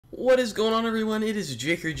What is going on, everyone? It is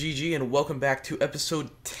JakerGG, and welcome back to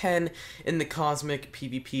episode 10 in the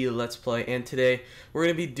CosmicPVP Let's Play. And today, we're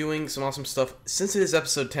going to be doing some awesome stuff. Since it is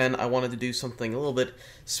episode 10, I wanted to do something a little bit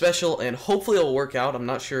special, and hopefully it'll work out. I'm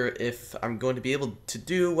not sure if I'm going to be able to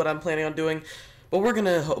do what I'm planning on doing, but we're going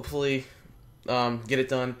to hopefully get it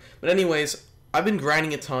done. But anyways, I've been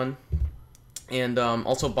grinding a ton. And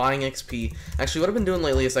also buying XP. Actually, what I've been doing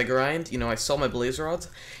lately is I grind, I sell my blaze rods,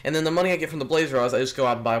 and then the money I get from the blaze rods, I just go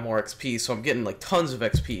out and buy more XP, so I'm getting like tons of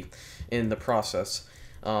XP in the process.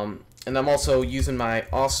 And I'm also using my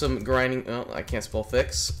awesome grinding, I can't spell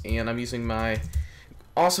fix, and I'm using my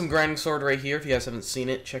awesome grinding sword right here. If you guys haven't seen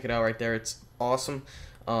it, check it out right there, it's awesome.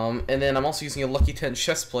 And then I'm also using a Lucky 10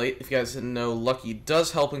 chest plate. If you guys didn't know, Lucky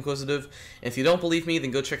does help Inquisitive. And if you don't believe me,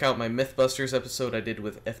 then go check out my Mythbusters episode I did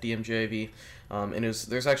with FDMJV. And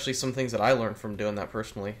there's actually some things that I learned from doing that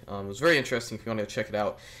personally. It was very interesting if you want to check it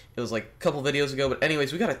out. It was like a couple videos ago. But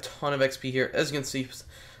anyways, we got a ton of XP here. As you can see,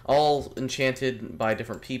 all enchanted by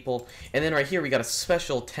different people. And then right here we got a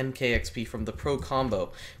special 10k XP from the Pro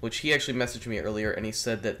Combo, which he actually messaged me earlier, and he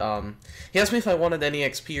said that he asked me if I wanted any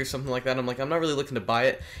XP or something like that. I'm like, I'm not really looking to buy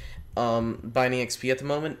it, buy any XP at the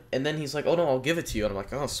moment. And then he's like, oh no, I'll give it to you. And I'm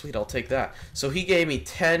like, oh sweet, I'll take that. So he gave me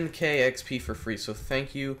 10k XP for free. So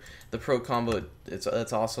thank you, the Pro Combo.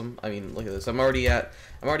 That's awesome. I mean, look at this. I'm already at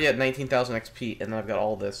 19,000 XP, and then I've got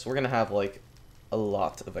all this. So we're gonna have like a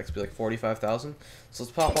lot of XP, like 45,000. So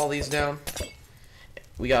let's pop all these down.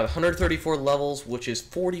 We got 134 levels, which is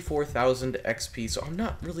 44,000 XP. So I'm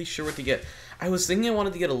not really sure what to get. I was thinking I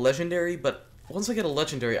wanted to get a legendary, but once I get a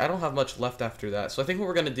legendary, I don't have much left after that. So I think what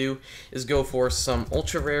we're gonna do is go for some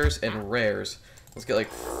ultra rares and rares. Let's get like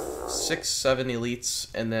 6, 7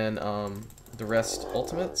 elites, and then the rest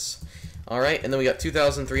ultimates. All right, and then we got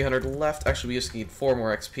 2,300 left. Actually, we just need 4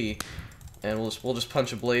 more XP. And we'll just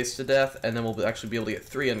punch a blaze to death, and then we'll actually be able to get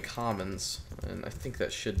 3 uncommons, and I think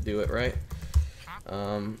that should do it, right?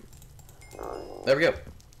 There we go.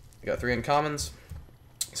 We got 3 uncommons.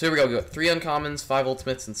 So here we go. We got 3 uncommons, 5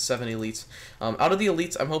 ultimates, and 7 elites. Out of the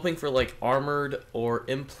elites, I'm hoping for like armored or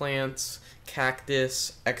implants,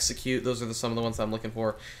 cactus, execute. Those are some of the ones I'm looking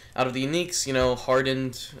for. Out of the uniques,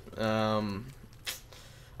 hardened. I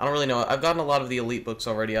don't really know. I've gotten a lot of the elite books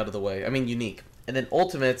already out of the way. I mean, unique. And then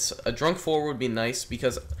ultimates, a drunk 4 would be nice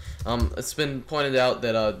because it's been pointed out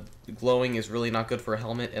that glowing is really not good for a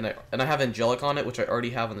helmet, and I have angelic on it, which I already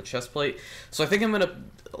have on the chest plate. So I think I'm gonna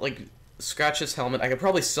like scratch this helmet. I could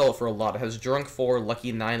probably sell it for a lot. It has drunk 4,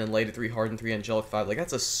 lucky 9, and later 3, hardened 3, angelic 5. Like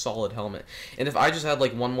that's a solid helmet. And if I just add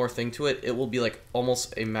like one more thing to it, it will be like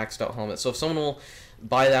almost a maxed out helmet. So if someone will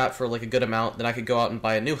buy that for like a good amount, then I could go out and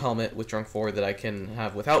buy a new helmet with drunk 4 that I can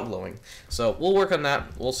have without glowing. So we'll work on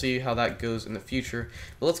that. We'll see how that goes in the future.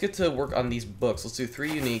 But let's get to work on these books. Let's do 3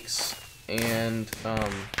 uniques, and oh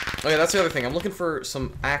yeah, that's the other thing. I'm looking for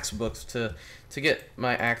some axe books to get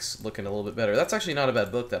my axe looking a little bit better. That's actually not a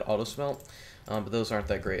bad book, that auto smelt, but those aren't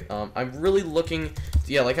that great. I'm really looking,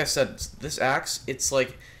 yeah, like I said, this axe, it's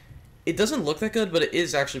like, it doesn't look that good, but it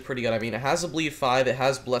is actually pretty good. I mean, it has a bleed 5, it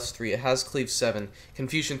has bless 3, it has cleave 7,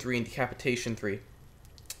 confusion 3, and decapitation 3.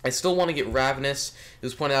 I still want to get ravenous. It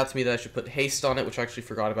was pointed out to me that I should put haste on it, which I actually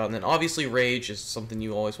forgot about. And then obviously rage is something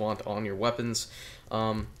you always want on your weapons.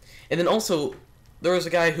 And then also, there was a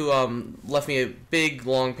guy who left me a big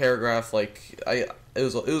long paragraph. Like it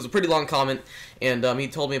was a pretty long comment, and he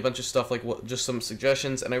told me a bunch of stuff, like just some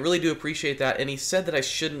suggestions, and I really do appreciate that. And he said that I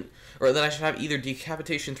shouldn't, or that I should have either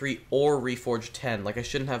decapitation 3 or reforge 10. Like I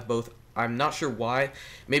shouldn't have both. I'm not sure why.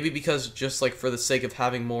 Maybe because just like for the sake of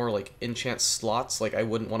having more like enchant slots, like I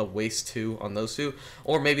wouldn't want to waste 2 on those 2.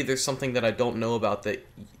 Or maybe there's something that I don't know about that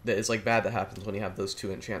is like bad that happens when you have those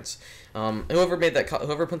 2 enchants. Whoever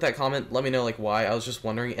put that comment, let me know like why. I was just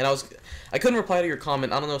wondering, and I couldn't reply to your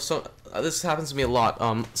comment. I don't know. So this happens to me a lot.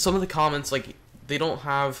 Some of the comments, like they don't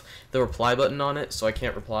have the reply button on it, so I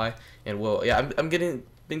can't reply. And yeah, I'm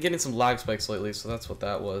been getting some lag spikes lately, so that's what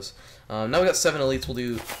that was. Now we got 7 elites. We'll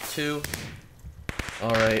do 2.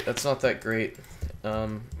 Alright, that's not that great.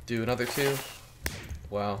 Do another 2.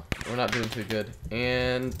 Wow, we're not doing too good.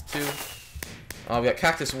 And 2. We got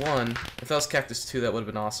Cactus 1. If that was Cactus 2, that would have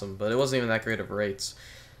been awesome, but it wasn't even that great of rates.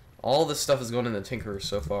 All this stuff is going in the Tinkerer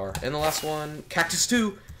so far. And the last one, Cactus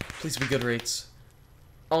 2! Please be good rates.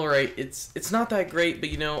 Alright, it's not that great, but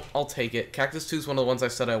I'll take it. Cactus 2 is one of the ones I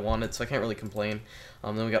said I wanted, so I can't really complain.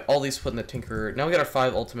 Then we got all these put in the Tinkerer. Now we got our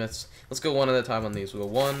 5 ultimates. Let's go one at a time on these. We go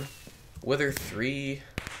 1, Wither 3.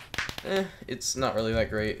 It's not really that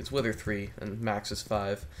great. It's Wither 3, and max is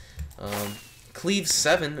 5. Cleave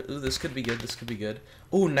 7. Ooh, this could be good. This could be good.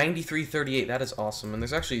 Ooh, 93.38. That is awesome. And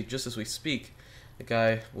there's actually, just as we speak, a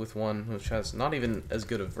guy with one which has not even as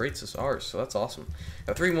good of rates as ours, so that's awesome.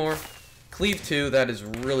 Got 3 more. Cleave 2, that is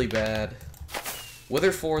really bad.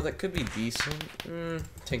 Wither 4, that could be decent.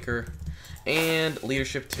 Tinker. And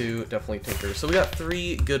Leadership 2, definitely Tinker. So we got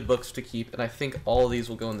 3 good books to keep, and I think all of these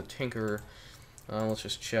will go in the Tinker. Let's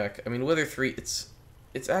just check. I mean, Wither 3, it's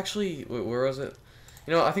actually, where was it?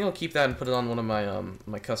 You know, I think I'll keep that and put it on one of my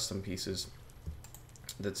my custom pieces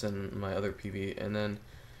that's in my other PV. And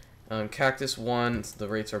then Cactus 1, the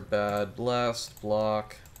rates are bad. Blast,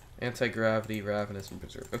 Block, Anti-Gravity, Ravenous, and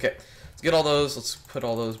Preserve. Okay, let's get all those. Let's put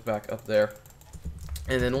all those back up there.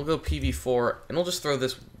 And then we'll go PV4, and we'll just throw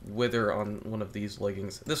this Wither on one of these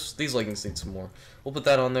leggings. These leggings need some more. We'll put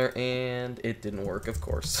that on there, and it didn't work, of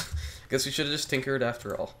course. Guess we should have just tinkered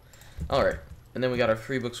after all. Alright, and then we got our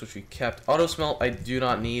 3 books, which we kept. Auto Smelt, I do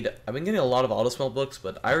not need. I've been getting a lot of Auto Smelt books,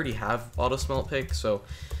 but I already have Auto Smelt pick, so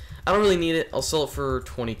I don't really need it. I'll sell it for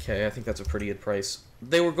 20k. I think that's a pretty good price.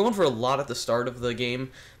 They were going for a lot at the start of the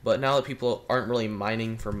game, but now that people aren't really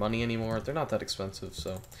mining for money anymore, they're not that expensive,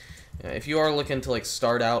 so yeah, if you are looking to like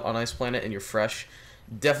start out on Ice Planet and you're fresh,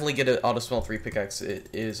 definitely get an Auto Smelt 3 pickaxe. It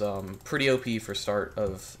is pretty OP for start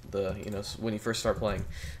of the, you know, when you first start playing.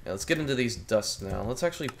 Now, let's get into these dusts now. Let's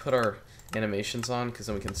actually put our animations on, because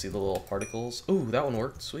then we can see the little particles. Ooh, that one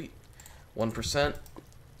worked. Sweet. 1%.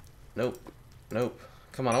 Nope. Nope.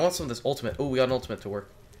 Come on, I want some of this ultimate. Ooh, we got an ultimate to work.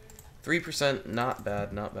 3%. Not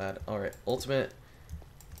bad, not bad. Alright, ultimate.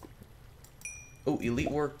 Ooh,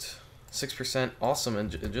 elite worked. 6%. Awesome.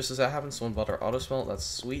 And just as that happened, someone bought our Auto Smelt. That's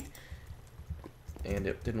sweet. And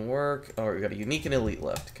it didn't work. Oh, we got a unique and elite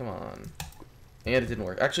left. Come on. And it didn't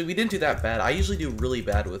work. Actually, we didn't do that bad. I usually do really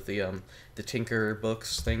bad with the Tinker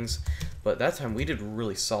books things, but that time we did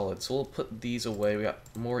really solid. So we'll put these away. We got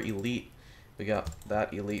more elite. We got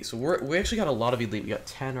that elite. So we actually got a lot of elite. We got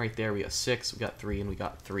 10 right there. We got 6. We got 3, and we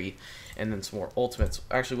got 3. And then some more ultimates.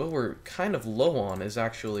 Actually, what we're kind of low on is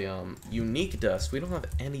actually unique dust. We don't have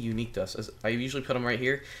any unique dust. As I usually put them right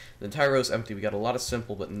here. The entire row is empty. We got a lot of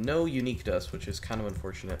simple, but no unique dust, which is kind of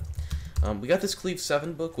unfortunate. We got this Cleave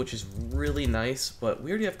 7 book, which is really nice, but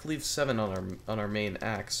we already have Cleave 7 on our main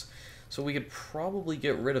axe, so we could probably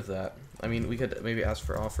get rid of that. I mean, we could maybe ask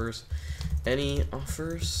for offers. Any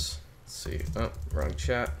offers? Let's see. Oh, wrong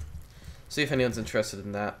chat. See if anyone's interested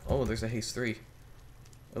in that. Oh, there's a Haste 3.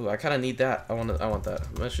 Oh, I kind of need that. I want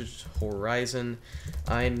that. Message Horizon.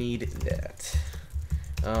 I need that.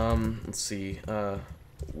 Let's see.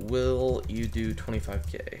 Will you do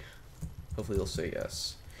 25k? Hopefully they'll say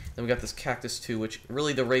yes. Then we got this Cactus 2, which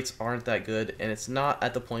really the rates aren't that good, and it's not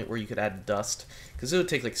at the point where you could add dust, because it would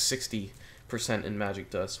take like 60% in magic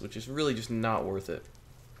dust, which is really just not worth it.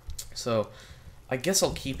 So I guess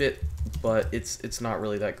I'll keep it, but it's not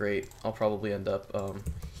really that great. I'll probably end up,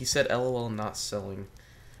 he said LOL not selling.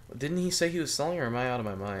 Didn't he say he was selling, or am I out of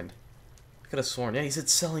my mind? I could have sworn. Yeah, he said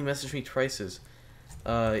selling, message me prices.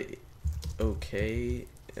 Okay.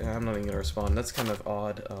 I'm not even gonna respond. That's kind of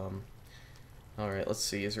odd. Alright, let's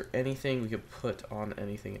see. Is there anything we could put on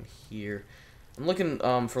anything in here? I'm looking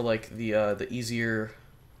for like the easier.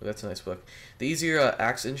 Oh, that's a nice book. The easier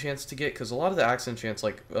axe enchants to get, because a lot of the axe enchants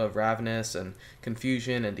like Ravenous and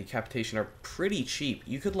Confusion and Decapitation are pretty cheap.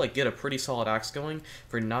 You could like get a pretty solid axe going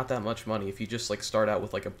for not that much money if you just like start out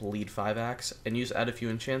with like a Bleed 5 axe and you just add a few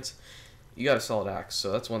enchants. You got a solid axe.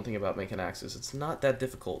 So that's one thing about making axes. It's not that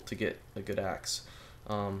difficult to get a good axe.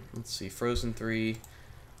 Let's see. Frozen 3.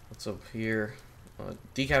 What's up here?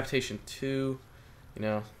 Decapitation 2. You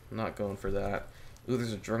know, not going for that. Ooh,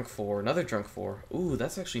 there's a Drunk 4. Another Drunk 4. Ooh,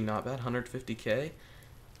 that's actually not bad. 150k.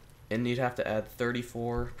 And you'd have to add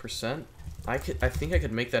 34%. I think I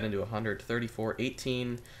could make that into 100. 34,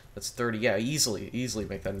 18. That's 30. Yeah, easily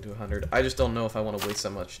make that into 100. I just don't know if I want to waste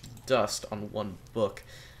that much dust on one book.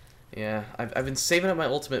 Yeah, I've been saving up my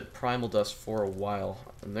ultimate primal dust for a while,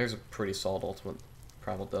 and there's a pretty solid ultimate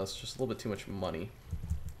primal dust. Just a little bit too much money.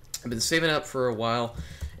 I've been saving up for a while,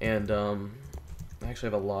 and I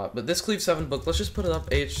actually have a lot. But this Cleave 7 book, let's just put it up.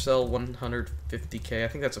 AHL 150k. I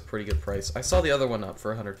think that's a pretty good price. I saw the other one up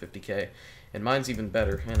for 150k, and mine's even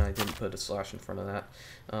better, and I didn't put a slash in front of that.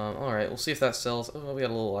 Alright, we'll see if that sells. Oh, we got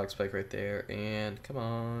a little lag spike right there, and come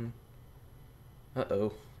on.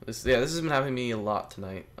 Uh-oh. This has been happening to me a lot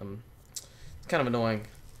tonight. It's kind of annoying,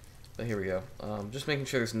 but here we go. Just making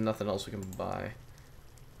sure there's nothing else we can buy.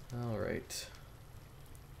 Alright.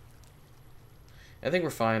 I think we're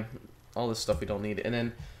fine. All this stuff we don't need. And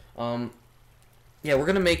then, yeah, we're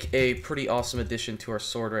going to make a pretty awesome addition to our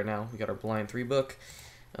sword right now. We got our Blind 3 book.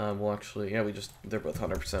 We'll actually, yeah, they're both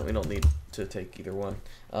 100%. We don't need to take either one.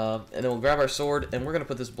 And then we'll grab our sword, and we're going to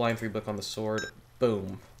put this Blind 3 book on the sword.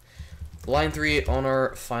 Boom. line 3 on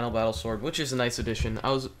our final battle sword, which is a nice addition.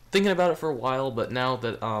 I was thinking about it for a while, but now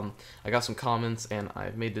that I got some comments and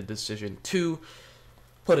I've made the decision to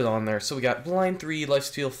put it on there. So we got Blind 3,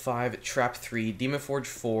 Lifesteal 5, Trap 3, Demon Forge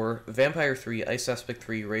 4, Vampire 3, Ice Aspect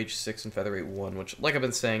 3, Rage 6, and Featherweight 1, which, like I've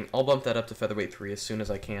been saying, I'll bump that up to Featherweight 3 as soon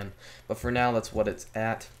as I can. But for now, that's what it's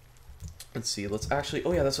at. Let's see, let's actually,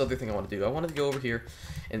 oh yeah, that's the other thing I want to do. I wanted to go over here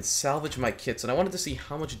and salvage my kits, and I wanted to see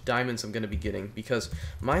how much diamonds I'm going to be getting, because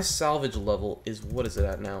my salvage level is, what is it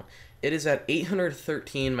at now? It is at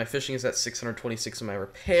 813, my fishing is at 626, and my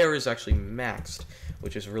repair is actually maxed,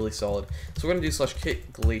 which is really solid. So we're going to do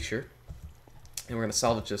 /kit glacier, and we're going to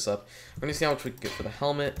salvage this up. We're going to see how much we can get for the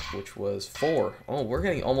helmet, which was 4. Oh, we're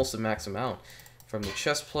getting almost the max amount. From the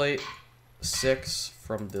chest plate, 6,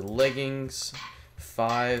 from the leggings,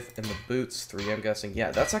 5, and the boots, 3, I'm guessing. Yeah,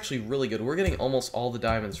 that's actually really good. We're getting almost all the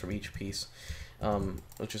diamonds from each piece,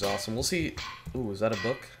 which is awesome. We'll see. Ooh, is that a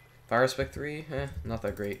book? Fire Aspect 3? Not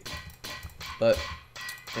that great. But,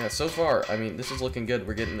 yeah, so far, I mean, this is looking good.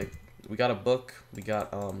 We got a book. We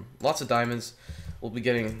got lots of diamonds. We'll be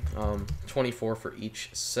getting 24 for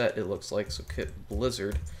each set, it looks like. So, Kit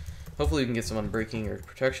Blizzard. Hopefully we can get some Unbreaking or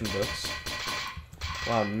Protection books.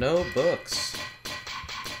 Wow, no books.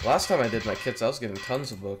 Last time I did my kits, I was getting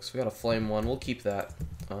tons of books. We got a Flame 1. We'll keep that.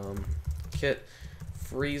 Kit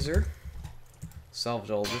Freezer. Salvage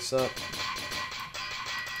all this up.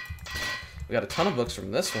 We got a ton of books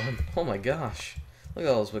from this one. Oh my gosh. Look at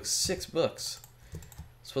all those books. 6 books.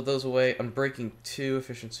 Let's put those away. Unbreaking 2.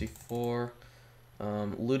 Efficiency 4.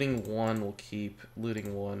 Looting 1. We'll keep.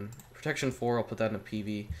 Looting 1. Protection 4. I'll put that in a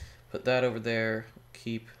PV. Put that over there.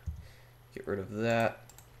 Keep. Get rid of that.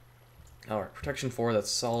 Alright, Protection 4,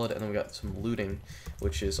 that's solid, and then we got some looting,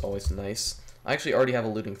 which is always nice. I actually already have a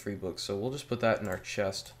looting 3 book, so we'll just put that in our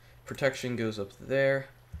chest. Protection goes up there,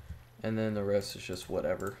 and then the rest is just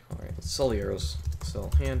whatever. Alright, let's sell the arrows.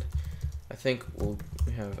 Sell hand. I think we'll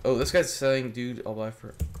have... Oh, this guy's selling, dude, I'll buy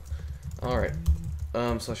for... Alright,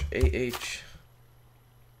 /AH. Let's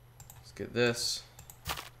get this.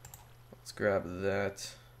 Let's grab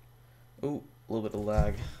that. Ooh, a little bit of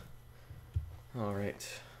lag. Alright.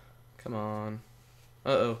 Come on.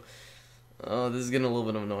 Uh-oh. Oh, this is getting a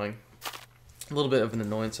little bit annoying. A little bit of an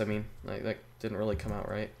annoyance, I mean. Like, that didn't really come out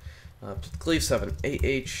right. Cleave 7.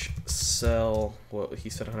 AH, sell... What, he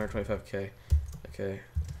said 125k. Okay.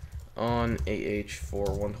 On AH for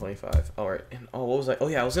 125. Alright. And, oh, what was I... Oh,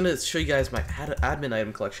 yeah, I was going to show you guys my admin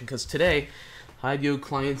item collection, because today, Hide-Yo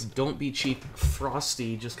clients don't be cheap.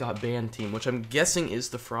 Frosty just got banned team, which I'm guessing is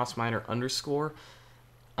the Frostminer _.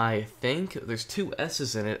 I think there's 2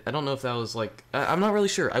 S's in it. I don't know if that was like... I'm not really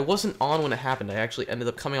sure. I wasn't on when it happened. I actually ended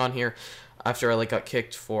up coming on here after I like got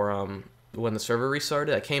kicked for when the server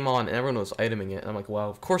restarted. I came on and everyone was iteming it. And I'm like, wow,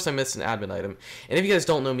 of course I missed an admin item. And if you guys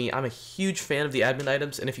don't know me, I'm a huge fan of the admin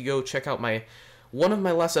items. And if you go check out one of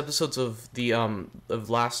my last episodes of the of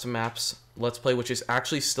last maps Let's Play, which is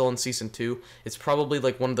actually still in Season 2. It's probably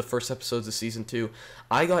like one of the first episodes of Season 2.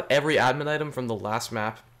 I got every admin item from the last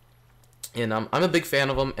map. And I'm a big fan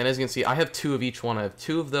of them, and as you can see, I have 2 of each one. I have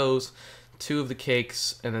 2 of those, 2 of the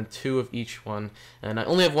cakes, and then 2 of each one. And I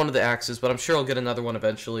only have 1 of the axes, but I'm sure I'll get another one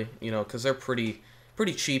eventually, you know, because they're pretty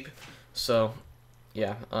cheap. So,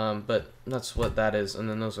 yeah, but that's what that is, and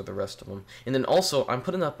then those are the rest of them. And then also, I'm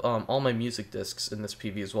putting up all my music discs in this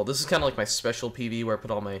PV as well. This is kind of like my special PV where I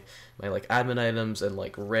put all my like admin items and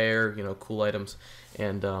like rare, you know, cool items.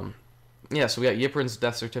 And yeah, so we got Yiprin's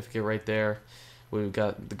death certificate right there. We've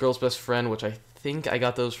got the girl's best friend, which I think I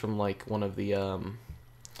got those from like one of the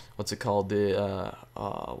what's it called, the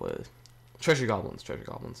treasure goblins.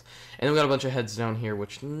 And then we got a bunch of heads down here,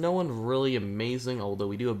 which no one really amazing, although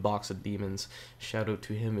we do have Box of Demons. Shout out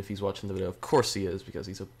to him if he's watching the video. Of course he is, because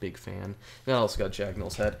he's a big fan. And I also got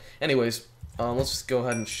Jagnel's head. Anyways, let's just go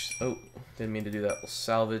ahead and oh, didn't mean to do that. We'll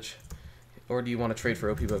salvage. Or do you want to trade for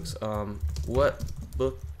OP books? What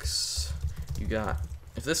books you got?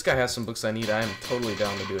 If this guy has some books I need, I am totally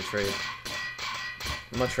down to do a trade.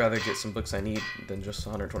 I'd much rather get some books I need than just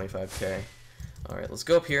 125k. Alright, let's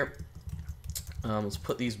go up here. Let's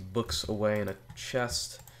put these books away in a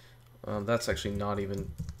chest. That's actually not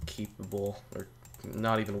even keepable, or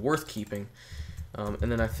not even worth keeping.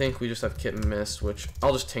 And then I think we just have Kit and Mist, which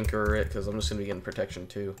I'll just tinker it, because I'm just going to be getting protection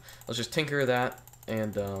too. Let's just tinker that,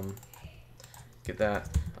 and get that.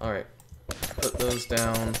 Alright, put those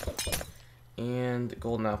down. And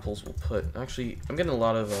golden apples we'll put... Actually, I'm getting a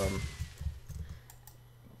lot of,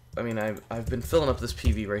 I mean, I've been filling up this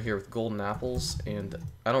PV right here with golden apples, and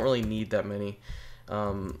I don't really need that many.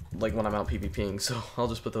 like when I'm out PvPing, so I'll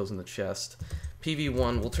just put those in the chest.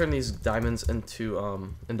 PV1, we'll turn these diamonds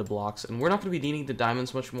into blocks, and we're not going to be needing the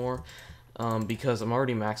diamonds much more, because I'm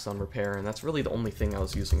already maxed on repair, and that's really the only thing I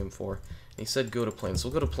was using him for. And he said go to plains, so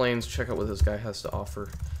we'll go to plains, check out what this guy has to offer.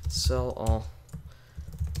 Sell all,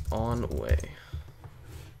 on way.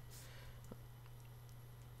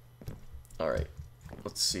 Alright,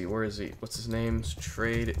 let's see, where is he? What's his name?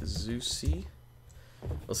 Trade Zeusy.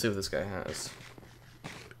 Let's see what this guy has.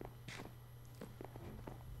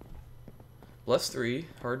 Bless 3,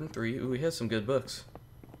 Harden 3. Ooh, he has some good books.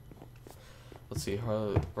 Let's see,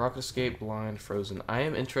 Rocket Escape, Blind, Frozen. I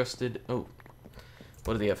am interested. Oh,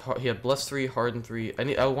 what did he have? He had Bless 3, Harden 3.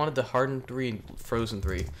 I wanted the Harden 3 and Frozen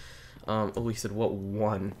 3. Oh, he said what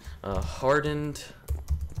one? Hardened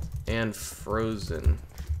and Frozen.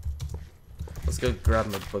 Let's go grab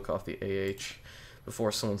my book off the AH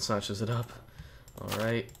before someone snatches it up. All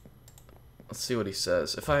right. Let's see what he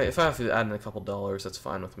says. If I have to add in a couple dollars, that's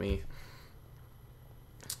fine with me.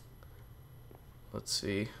 Let's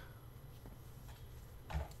see.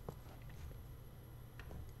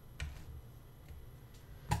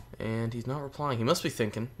 And he's not replying. He must be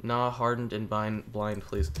thinking. Nah, hardened and blind,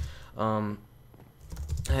 please. I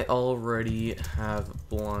already have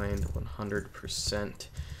blind 100%.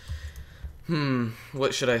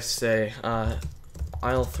 What should I say?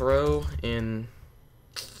 I'll throw in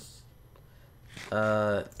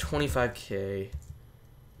 25k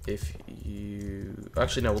if you...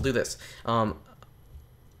 Actually, no, we'll do this.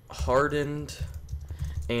 Hardened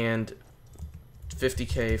and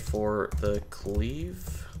 50k for the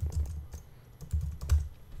cleave.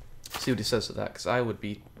 See what he says to that, because I would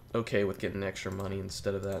be okay with getting extra money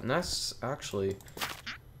instead of that. And that's actually...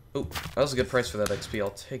 Oh, that was a good price for that XP. I'll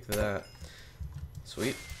take that.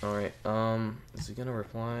 Sweet. Alright, is he gonna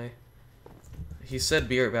reply? He said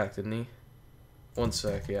be right back, didn't he? One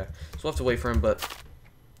sec, yeah. So we'll have to wait for him, but...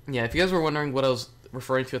 Yeah, if you guys were wondering what I was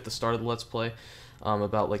referring to at the start of the Let's Play,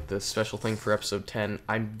 about like the special thing for episode 10,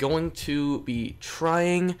 I'm going to be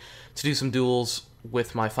trying to do some duels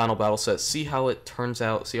with my final battle set, see how it turns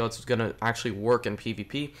out, see how it's gonna actually work in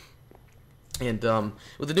PvP. And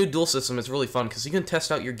with the new duel system, it's really fun because you can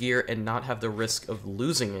test out your gear and not have the risk of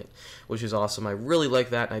losing it, which is awesome. I really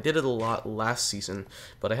like that, and I did it a lot last season,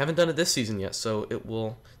 but I haven't done it this season yet, so it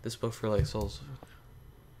will... This book for like souls.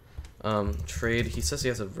 Trade. He says he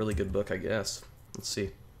has a really good book, I guess. Let's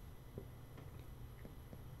see.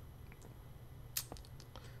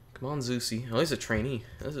 Come on, Zeusy. Oh, he's a trainee.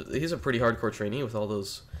 He's a pretty hardcore trainee with all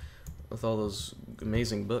those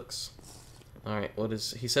amazing books. All right, what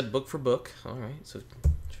is... He said book for book. All right, so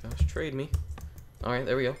Josh, trade me. All right,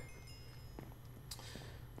 there we go.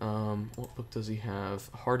 What book does he have?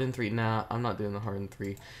 Harden 3. Nah, I'm not doing the Harden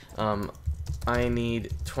 3. I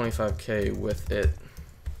need 25k with it.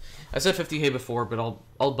 I said 50k before, but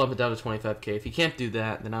I'll bump it down to 25k. If you can't do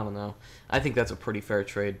that, then I don't know. I think that's a pretty fair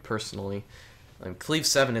trade, personally. Cleave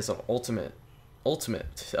 7 is an ultimate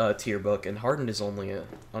tier book, and Hardened is only an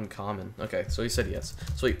uncommon. Okay, so he said yes.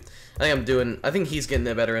 Sweet. I think he's getting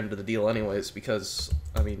the better end of the deal anyways, because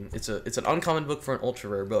I mean it's an uncommon book for an ultra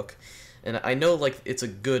rare book, and I know like it's a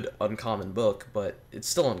good uncommon book, but it's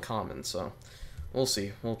still uncommon. So we'll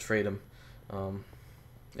see. We'll trade him,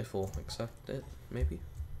 if we'll accept it. Maybe.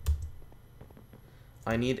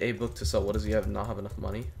 I need a book to sell. What does he have? Not have enough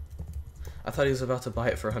money? I thought he was about to buy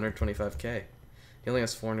it for 125k. He only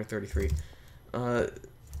has 433.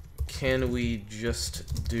 Can we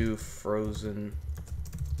just do Frozen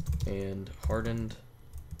and Hardened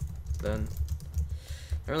then?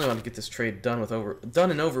 I really want to get this trade done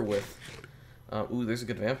and over with. Ooh, there's a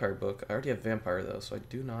good vampire book. I already have vampire though, so I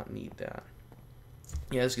do not need that.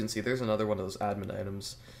 Yeah, as you can see, there's another one of those admin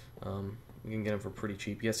items. We can get them for pretty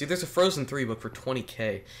cheap. Yeah, see, there's a Frozen 3 book for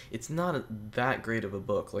 20k. It's not that great of a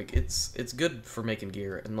book. Like, it's good for making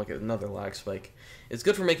gear. And look at another lag spike. It's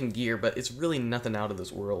good for making gear, but it's really nothing out of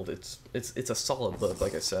this world. It's a solid book,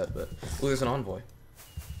 like I said. But ooh, there's an envoy.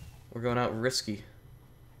 We're going out risky.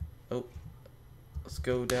 Oh, let's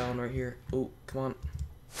go down right here. Oh, come on.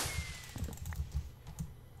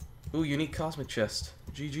 Ooh, unique cosmic chest.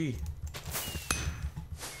 GG.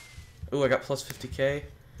 Ooh, I got plus 50k.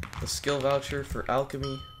 A skill voucher for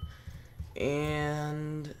alchemy,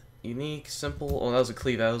 and unique, simple. Oh, that was a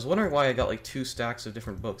cleave. I was wondering why I got like 2 stacks of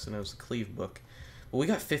different books, and it was a cleave book. Well, we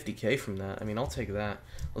got 50k from that. I mean, I'll take that.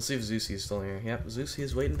 Let's see if Zeusy is still here. Yep, Zeusy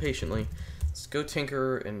is waiting patiently. Let's go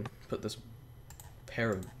tinker and put this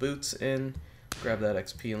pair of boots in. Grab that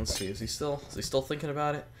XP and let's see. Is he still thinking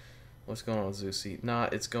about it? What's going on with Zeusy? Nah,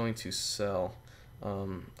 it's going to sell. I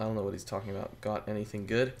don't know what he's talking about. Got anything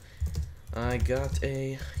good? I got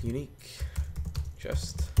a unique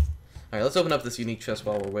chest. Alright, let's open up this unique chest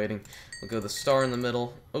while we're waiting. We'll go the star in the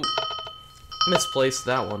middle. Oh, misplaced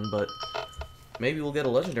that one, but maybe we'll get a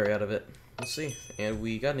legendary out of it. We'll see. And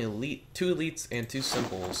we got an elite, 2 elites and 2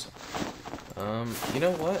 simples. You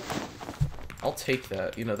know what? I'll take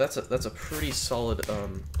that. You know, that's a pretty solid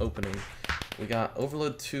opening. We got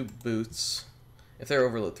Overload 2 boots. If they're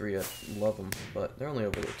Overload 3, I'd love them, but they're only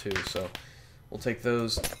Overload 2, so we'll take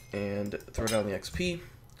those and throw down the XP.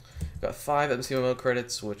 Got 5 MCMO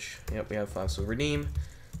credits, which, yep, we have 5, so redeem.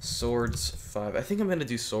 Swords, 5. I think I'm going to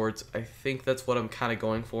do swords. I think that's what I'm kind of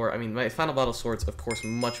going for. I mean, my final battle swords, of course,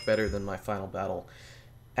 much better than my final battle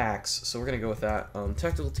axe, so we're going to go with that.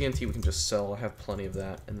 Tactical TNT we can just sell. I have plenty of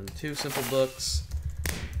that. And then 2 simple books.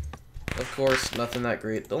 Of course, nothing that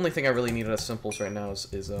great. The only thing I really need out of simples right now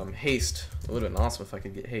is haste. It would have been awesome if I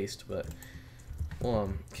could get haste, but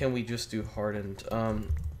well, can we just do hardened?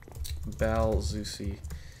 Bal Zusi.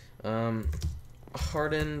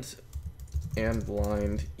 Hardened and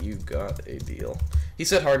blind, you got a deal. He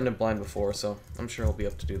said hardened and blind before, so I'm sure he'll be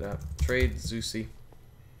up to do that. Trade Zusi.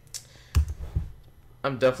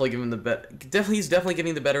 I'm definitely giving the he's definitely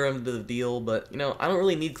getting the better end of the deal, but you know, I don't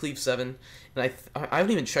really need Cleave 7, and I haven't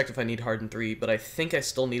even checked if I need Harden 3, but I think I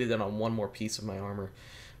still needed it on one more piece of my armor.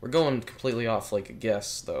 We're going completely off like a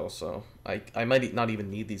guess though, so I might not even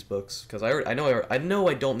need these books because I know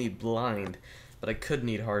I don't need blind, but I could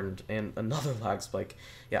need hardened and another lag spike.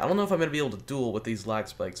 Yeah, I don't know if I'm gonna be able to duel with these lag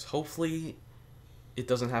spikes. Hopefully, it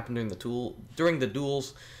doesn't happen during the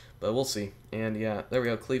duels, but we'll see. And yeah, there we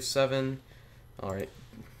go. Cleave 7. Alright,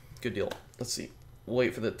 good deal. Let's see. We'll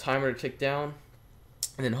wait for the timer to tick down,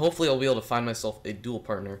 and then hopefully I'll be able to find myself a duel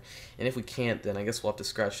partner. And if we can't, then I guess we'll have to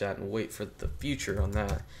scratch that and wait for the future on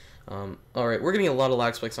that. Alright, we're getting a lot of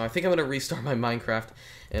lag spikes now. I think I'm going to restart my Minecraft,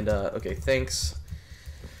 and okay, thanks.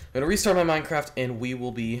 I'm going to restart my Minecraft, and we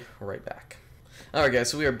will be right back. Alright guys,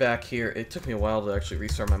 so we are back here. It took me a while to actually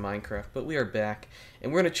restart my Minecraft, but we are back,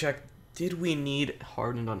 and we're going to check. Did we need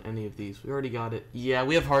hardened on any of these? We already got it. Yeah,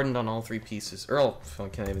 we have hardened on all 3 pieces. Or all, I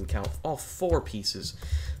can't even count. All 4 pieces.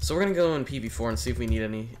 So we're going to go in PV4 and see if we need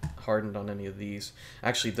any hardened on any of these.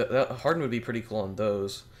 Actually, that hardened would be pretty cool on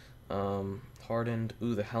those. Hardened.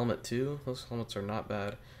 Ooh, the helmet too. Those helmets are not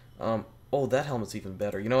bad. Oh, that helmet's even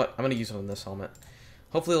better. You know what? I'm going to use it on this helmet.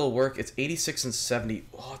 Hopefully it'll work. It's 86 and 70.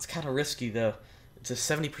 Oh, it's kind of risky though. It's a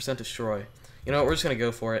 70% destroy. You know what? We're just going to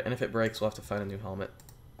go for it. And if it breaks, we'll have to find a new helmet.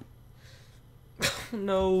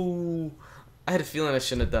 No, I had a feeling I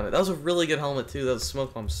shouldn't have done it. That was a really good helmet too. That was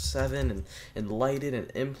Smoke Bomb 7 and lighted and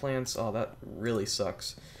implants. Oh, that really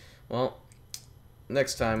sucks. Well,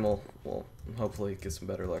 next time we'll hopefully get some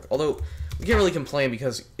better luck. Although we can't really complain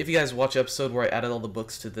because if you guys watch the episode where I added all the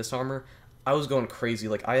books to this armor, I was going crazy.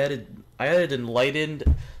 Like I added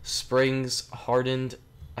enlightened, springs, hardened.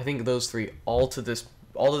 I think those 3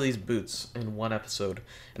 all of these boots in one episode,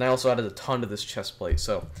 and I also added a ton to this chest plate,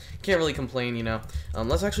 so can't really complain, you know.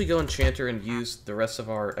 Let's actually go enchanter and use the rest of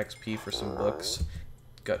our XP for some books.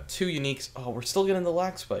 Got 2 uniques. Oh, we're still getting the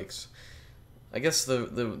lag spikes. I guess the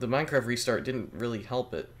Minecraft restart didn't really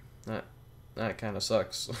help it. That kind of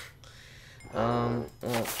sucks. Well,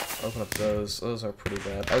 open up those. Those are pretty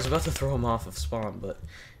bad. I was about to throw them off of spawn, but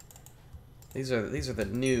these are the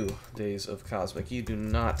new days of Cosmic. You do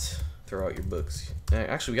not throw out your books.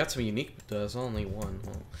 Actually, we got some unique, but there's only 1.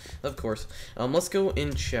 Well, of course. Let's go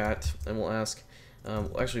in chat and we'll ask.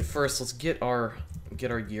 Actually, first let's get our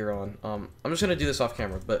gear on. I'm just gonna do this off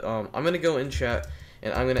camera, but I'm gonna go in chat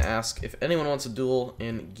and I'm gonna ask if anyone wants a duel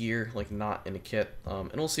in gear, like not in a kit.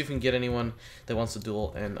 And we'll see if we can get anyone that wants a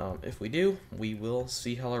duel. And if we do, we will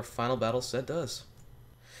see how our final battle set does.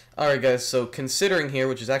 Alright guys, so considering here,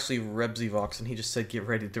 which is actually Rebzivox, and he just said get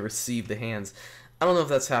ready to receive the hands. I don't know if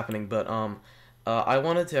that's happening, but I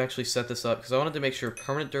wanted to actually set this up because I wanted to make sure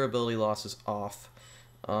permanent durability loss is off.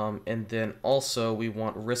 And then also we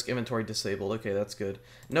want risk inventory disabled. Okay, that's good.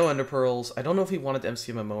 No ender pearls. I don't know if he wanted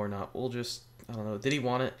MCMMO or not. We'll just, I don't know. Did he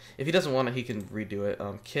want it? If he doesn't want it, he can redo it.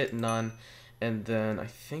 Kit, none. And then I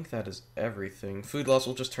think that is everything. Food loss,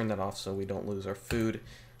 we'll just turn that off so we don't lose our food.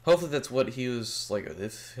 Hopefully that's what he was like.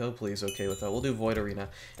 Hopefully he's okay with that. We'll do Void Arena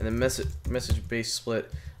and then message base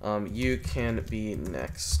split. You can be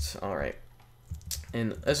next. All right.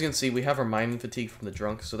 And as you can see, we have our mining fatigue from the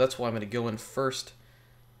drunk, so that's why I'm gonna go in first.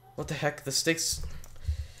 What the heck? The stakes.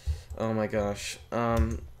 Oh my gosh.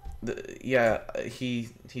 Yeah,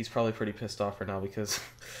 he's probably pretty pissed off right now because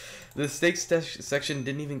the stakes section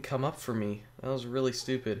didn't even come up for me. That was really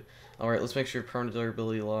stupid. All right, let's make sure permanent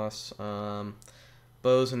durability loss.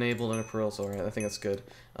 Bows enabled and pearls. Alright, I think that's good.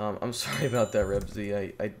 I'm sorry about that,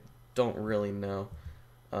 Rebsy. I don't really know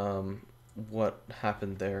what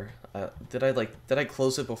happened there. Did I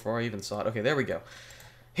close it before I even saw it? Okay, there we go.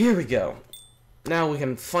 Here we go. Now we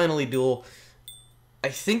can finally duel. I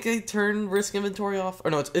think I turned risk inventory off.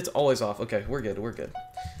 Or no, it's always off. Okay, we're good. We're good.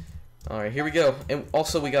 Alright, here we go. And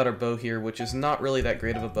also we got our bow here, which is not really that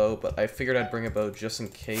great of a bow, but I figured I'd bring a bow just in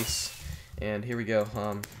case. And here we go.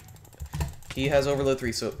 He has overload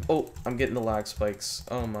 3, so... Oh, I'm getting the lag spikes.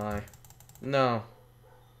 Oh my. No.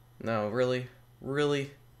 No, really?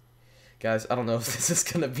 Really? Guys, I don't know if this is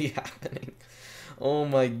gonna be happening. Oh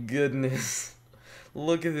my goodness.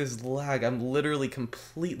 Look at this lag. I'm literally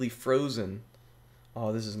completely frozen.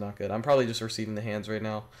 Oh, this is not good. I'm probably just receiving the hands right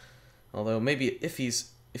now. Although, maybe if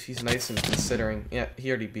he's nice and considering... Yeah, he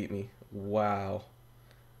already beat me. Wow.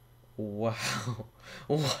 Wow.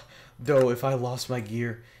 Though, if I lost my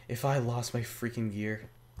gear. If I lost my freaking gear.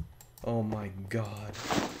 Oh my god.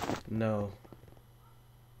 No.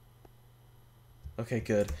 Okay,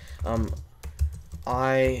 good.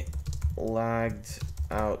 I lagged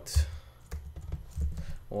out.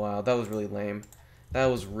 Wow, that was really lame. That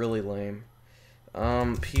was really lame.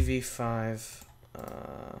 PV5.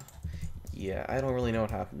 Yeah, I don't really know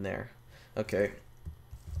what happened there. Okay.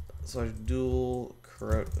 So dual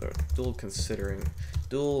considering.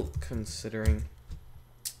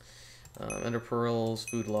 Ender pearls,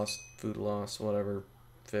 food loss, whatever.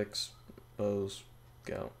 Fix, bows,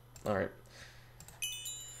 go. Alright.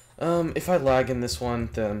 If I lag in this one,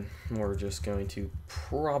 then we're just going to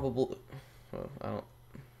probably...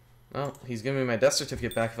 Oh, he's giving me my death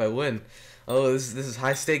certificate back if I win. Oh, this is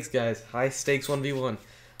high stakes, guys. High stakes 1v1.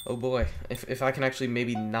 Oh boy. If I can actually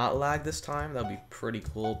maybe not lag this time, that would be pretty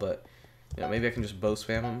cool, but you know, maybe I can just bow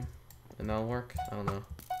spam him and that'll work. I don't know.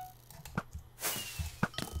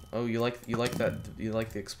 Oh, you like that? You like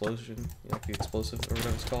the explosion? You like the explosive or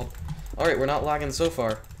whatever it's called? Alright, we're not lagging so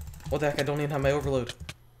far. What the heck? I don't even have my overload.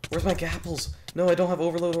 Where's my gapples? No, I don't have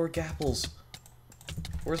overload or gapples.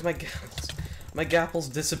 Where's my gapples? My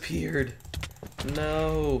gapples disappeared.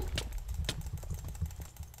 No.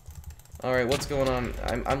 Alright, what's going on?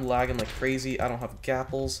 I'm lagging like crazy. I don't have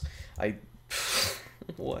gapples.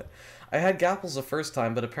 What? I had gapples the first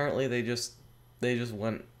time, but apparently they just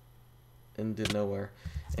went and did nowhere.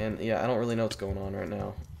 And yeah, I don't really know what's going on right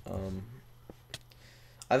now.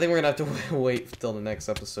 I think we're gonna have to wait till the next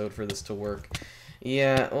episode for this to work.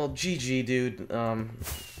 Yeah, well, GG, dude. Yeah.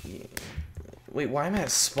 Wait, why am I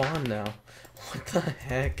at spawn now? What the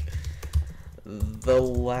heck? The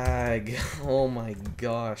lag. Oh my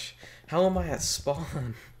gosh. How am I at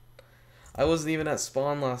spawn? I wasn't even at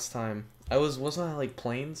spawn last time. Wasn't I like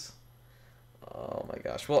planes? Oh my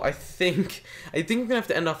gosh. Well, I think we're gonna have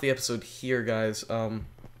to end off the episode here, guys.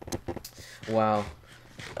 Wow.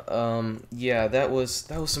 Yeah, that was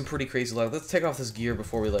some pretty crazy lag. Let's take off this gear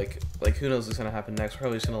before we like who knows what's gonna happen next. We're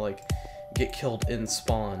probably just gonna like get killed in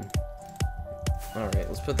spawn. Alright,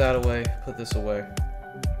 let's put that away, put this away.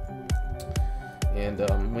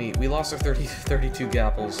 And we lost our 32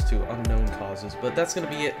 gapples to unknown causes, but that's gonna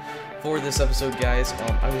be it for this episode, guys.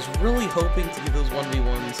 I was really hoping to get those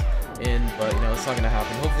 1v1s in, but you know, it's not gonna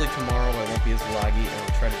happen. Hopefully tomorrow I won't be as laggy, and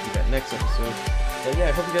I'll try to do that next episode. But yeah,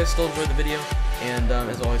 I hope you guys still enjoyed the video, and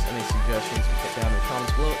as always, any suggestions, put down in the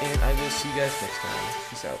comments below, and I will see you guys next time.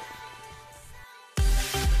 Peace out.